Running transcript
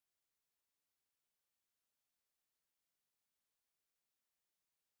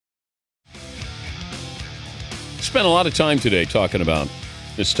spent a lot of time today talking about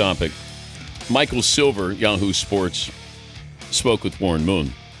this topic. Michael Silver, Yahoo Sports, spoke with Warren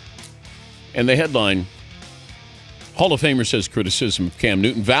Moon. And the headline, Hall of Famer says criticism of Cam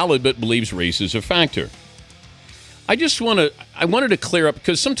Newton valid but believes race is a factor. I wanted to clear up,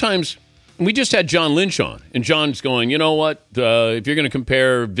 because sometimes we just had John Lynch on, and John's going, you know what, if you're going to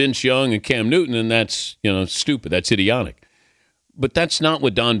compare Vince Young and Cam Newton, then that's, stupid, that's idiotic. But that's not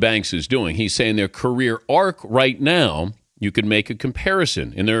what Don Banks is doing. He's saying their career arc right now, you could make a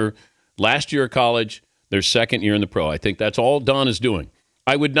comparison. In their last year of college, their second year in the pro. I think that's all Don is doing.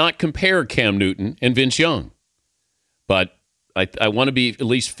 I would not compare Cam Newton and Vince Young. But I want to be at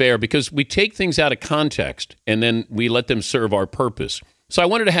least fair, because we take things out of context and then we let them serve our purpose. So I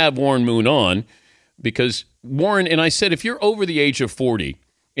wanted to have Warren Moon on, because Warren, and I said, if you're over the age of 40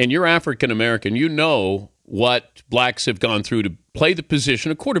 and you're African American, you know what blacks have gone through to play the position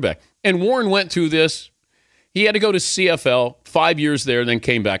of quarterback. And Warren went through this. He had to go to CFL, 5 years there, then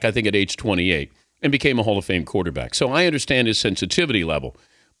came back, I think, at age 28, and became a Hall of Fame quarterback. So I understand his sensitivity level,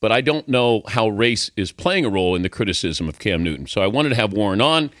 but I don't know how race is playing a role in the criticism of Cam Newton. So I wanted to have Warren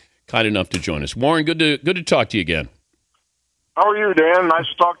on, kind enough to join us. Warren, good to talk to you again. How are you, Dan? Nice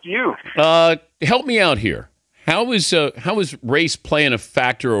to talk to you. Help me out here. How is race playing a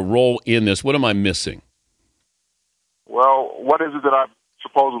factor, a role in this? What am I missing? Well, what is it that I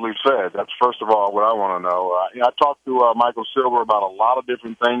supposedly said? That's first of all what I want to know. I talked to Michael Silver about a lot of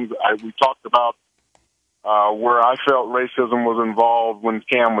different things. We talked about where I felt racism was involved when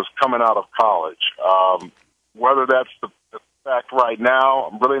Cam was coming out of college. Whether that's the fact right now,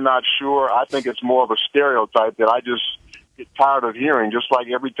 I'm really not sure. I think it's more of a stereotype that I just get tired of hearing. Just like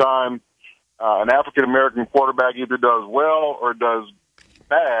every time an African-American quarterback either does well or does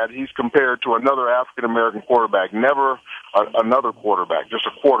bad, he's compared to another African-American quarterback, never another quarterback, just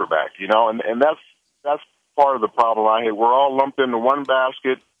a quarterback, and that's part of the problem I hate. We're all lumped into one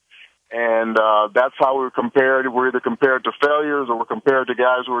basket, and that's how we're compared. We're either compared to failures or we're compared to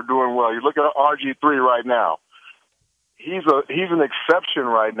guys who are doing well. You look at RG3 right now. He's an exception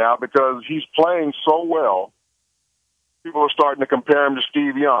right now because he's playing so well. People are starting to compare him to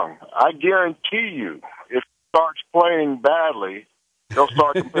Steve Young. I guarantee you, if he starts playing badly, they'll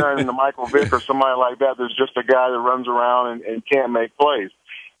start comparing him to Michael Vick or somebody like that. There's just a guy that runs around and can't make plays.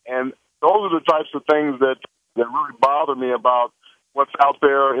 And those are the types of things that really bother me about what's out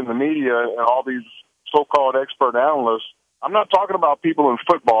there in the media and all these so-called expert analysts. I'm not talking about people in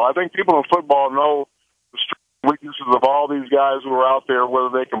football. I think people in football know the strengths and weaknesses of all these guys who are out there, whether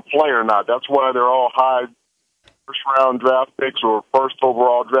they can play or not. That's why they're all high first-round draft picks or first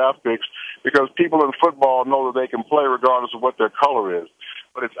overall draft picks, because people in football know that they can play regardless of what their color is.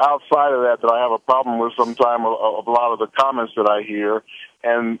 But it's outside of that I have a problem with sometimes of a lot of the comments that I hear,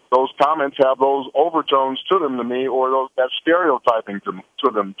 and those comments have those overtones to them to me, or that stereotyping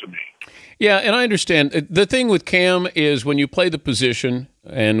to them to me. Yeah, and I understand. The thing with Cam is when you play the position,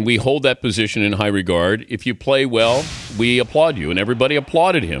 and we hold that position in high regard, if you play well, we applaud you, and everybody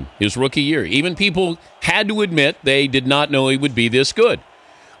applauded him his rookie year. Even people had to admit they did not know he would be this good.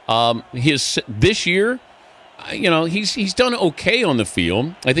 This year, he's done okay on the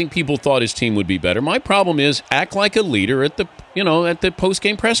field. I think people thought his team would be better. My problem is act like a leader at the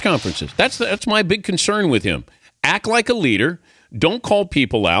post-game press conferences. That's my big concern with him. Act like a leader. Don't call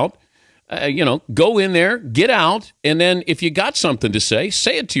people out. Go in there, get out, and then if you got something to say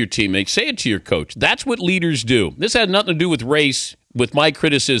it to your teammates, say it to your coach. That's what leaders do. This had nothing to do with race, with my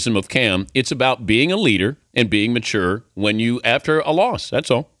criticism of Cam. It's about being a leader and being mature after a loss.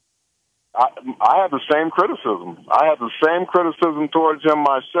 That's all. I have the same criticism. I have the same criticism towards him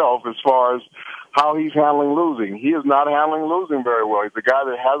myself as far as how he's handling losing. He is not handling losing very well. He's a guy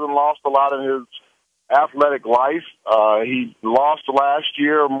that hasn't lost a lot in his athletic life. He lost last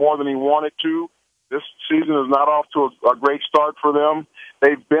year more than he wanted to. This season is not off to a great start for them.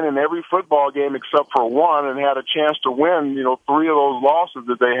 They've been in every football game except for one and had a chance to win, 3 of those losses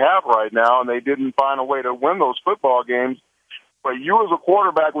that they have right now, and they didn't find a way to win those football games. But you as a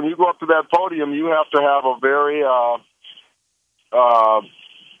quarterback, when you go up to that podium, you have to have a very,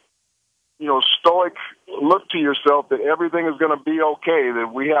 stoic look to yourself that everything is going to be okay,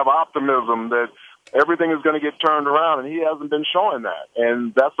 that we have optimism, that everything is going to get turned around, and he hasn't been showing that.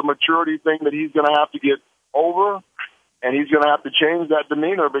 And that's a maturity thing that he's going to have to get over, and he's going to have to change that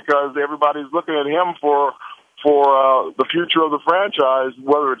demeanor because everybody's looking at him for the future of the franchise,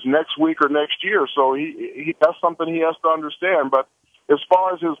 whether it's next week or next year. So he that's something he has to understand. But as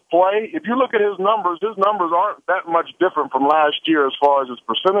far as his play, if you look at his numbers aren't that much different from last year as far as his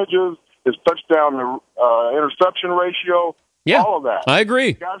percentages, his touchdown to interception ratio, all of that. I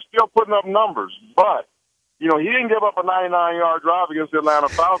agree. The guy's still putting up numbers, but he didn't give up a 99-yard drive against the Atlanta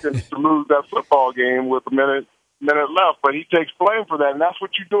Falcons to lose that football game with a minute left, but he takes blame for that, and that's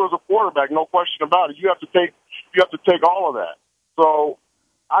what you do as a quarterback, no question about it. You have to take all of that. So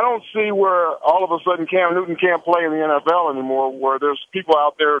I don't see where all of a sudden Cam Newton can't play in the NFL anymore, where there's people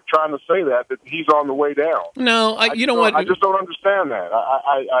out there trying to say that he's on the way down. No, you know what? I just don't understand that.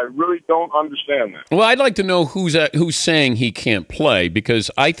 I really don't understand that. Well, I'd like to know who's saying he can't play,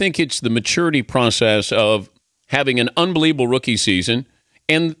 because I think it's the maturity process of having an unbelievable rookie season,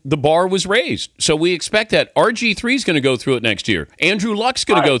 and the bar was raised. So we expect that. RG3 is going to go through it next year. Andrew Luck's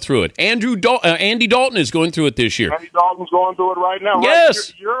going to go through it. Andy Dalton is going through it this year. Andy Dalton's going through it right now.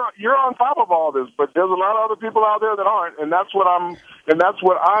 Yes. Right? You're on top of all this, but there's a lot of other people out there that aren't, and that's what I'm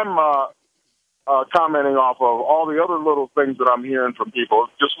commenting off of, all the other little things that I'm hearing from people.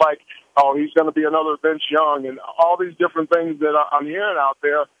 Just like, he's going to be another Vince Young, and all these different things that I'm hearing out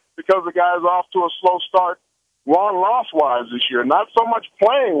there because the guy's off to a slow start. Won-loss-wise this year, not so much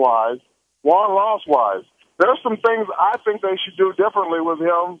playing-wise, won-loss-wise. There's some things I think they should do differently with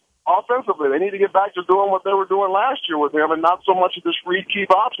him offensively. They need to get back to doing what they were doing last year with him and not so much of this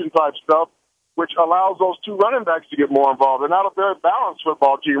read-keep option type stuff, which allows those two running backs to get more involved. They're not a very balanced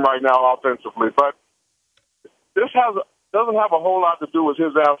football team right now offensively, but this doesn't have a whole lot to do with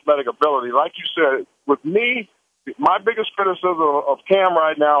his athletic ability. Like you said, with me, my biggest criticism of Cam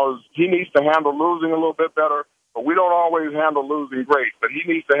right now is he needs to handle losing a little bit better, but we don't always handle losing great. But he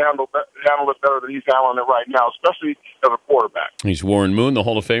needs to handle it better than he's handling it right now, especially as a quarterback. He's Warren Moon, the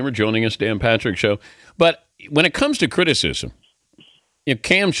Hall of Famer, joining us, Dan Patrick Show. But when it comes to criticism,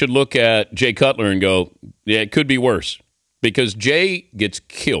 Cam should look at Jay Cutler and go, yeah, it could be worse, because Jay gets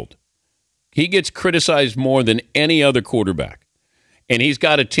killed. He gets criticized more than any other quarterback. And he's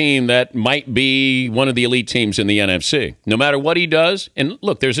got a team that might be one of the elite teams in the NFC. No matter what he does, and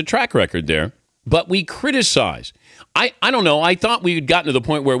look, there's a track record there, but we criticize. I don't know. I thought we had gotten to the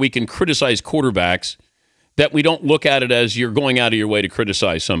point where we can criticize quarterbacks, that we don't look at it as you're going out of your way to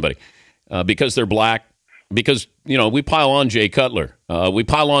criticize somebody because they're black, because, we pile on Jay Cutler. We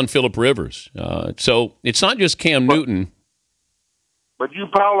pile on Phillip Rivers. So it's not just Cam Newton. But you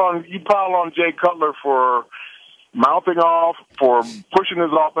pile on Jay Cutler for mouthing off, for pushing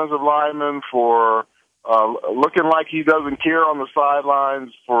his offensive lineman, for looking like he doesn't care on the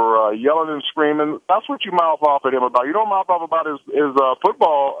sidelines, for yelling and screaming. That's what you mouth off at him about. You don't mouth off about his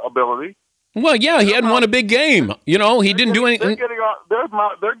football ability. Well, yeah, he hadn't won a big game. He didn't do anything.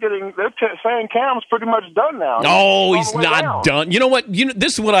 They're saying Cam's pretty much done now. No, he's not done. You know what?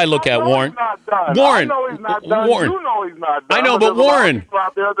 This is what I look at, Warren. Warren, I know he's not done. Warren. You know he's not done. I know, but Warren, people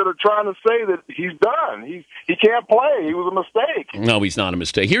out there that are trying to say that he's done. He can't play. He was a mistake. No, he's not a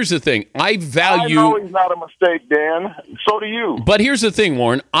mistake. Here's the thing. I know he's not a mistake, Dan. So do you. But here's the thing,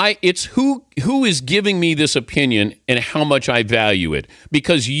 Warren. It's who is giving me this opinion and how much I value it.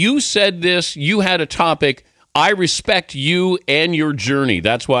 Because you said this. You had a topic. I respect you and your journey.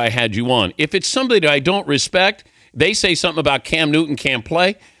 That's why I had you on. If it's somebody that I don't respect, they say something about Cam Newton can't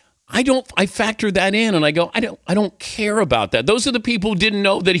play, I factor that in and I go, I don't care about that. Those are the people who didn't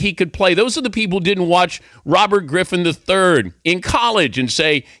know that he could play. Those are the people who didn't watch Robert Griffin III in college and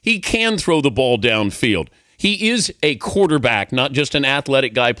say he can throw the ball downfield. He is a quarterback, not just an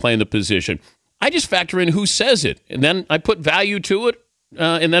athletic guy playing the position. I just factor in who says it, and then I put value to it,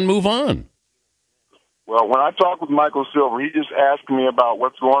 and then move on. Well, when I talked with Michael Silver, he just asked me about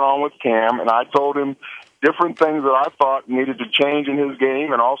what's going on with Cam, and I told him different things that I thought needed to change in his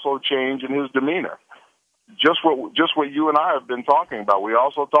game and also change in his demeanor. Just what you and I have been talking about. We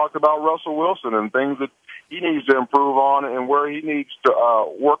also talked about Russell Wilson and things that he needs to improve on and where he needs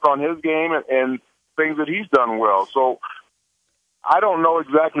to work on his game and things that he's done well. So I don't know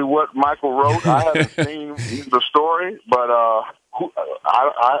exactly what Michael wrote. I haven't seen the story, but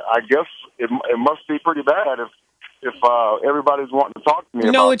I guess it must be pretty bad if everybody's wanting to talk to me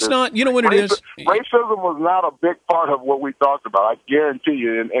about this. No, it's not. You know what it is? Racism was not a big part of what we talked about, I guarantee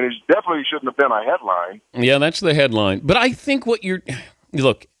you, and it definitely shouldn't have been a headline. Yeah, that's the headline. But I think what you're –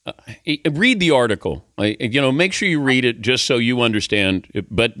 look, read the article. Make sure you read it just so you understand.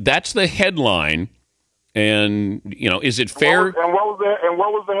 But that's the headline. And, is it fair? And what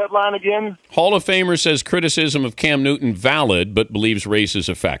was the headline again? Hall of Famer says criticism of Cam Newton valid, but believes race is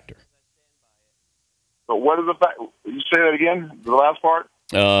a factor. But what is the fact? You say that again, the last part?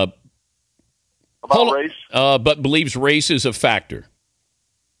 About race? But believes race is a factor.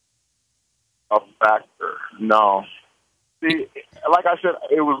 A factor. No. See, like I said,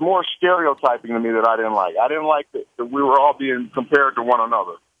 it was more stereotyping to me that I didn't like. I didn't like that we were all being compared to one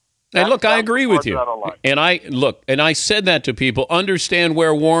another. Hey, look, I agree with you. Like. And I said that to people. Understand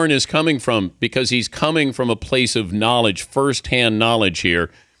where Warren is coming from, because he's coming from a place of knowledge, firsthand knowledge here.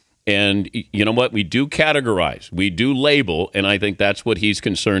 And you know what? We do categorize, we do label, and I think that's what he's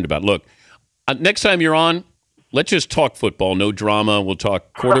concerned about. Look, next time you're on, let's just talk football, no drama. We'll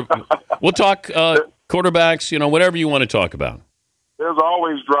talk quarterbacks, whatever you want to talk about. There's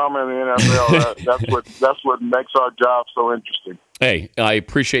always drama in the NFL. That's what makes our job so interesting. Hey, I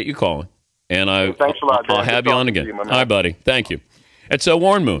appreciate you calling, and thanks a lot, Dan. I'll have you on again. Hi, buddy. Thank you. It's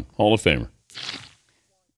Warren Moon, Hall of Famer.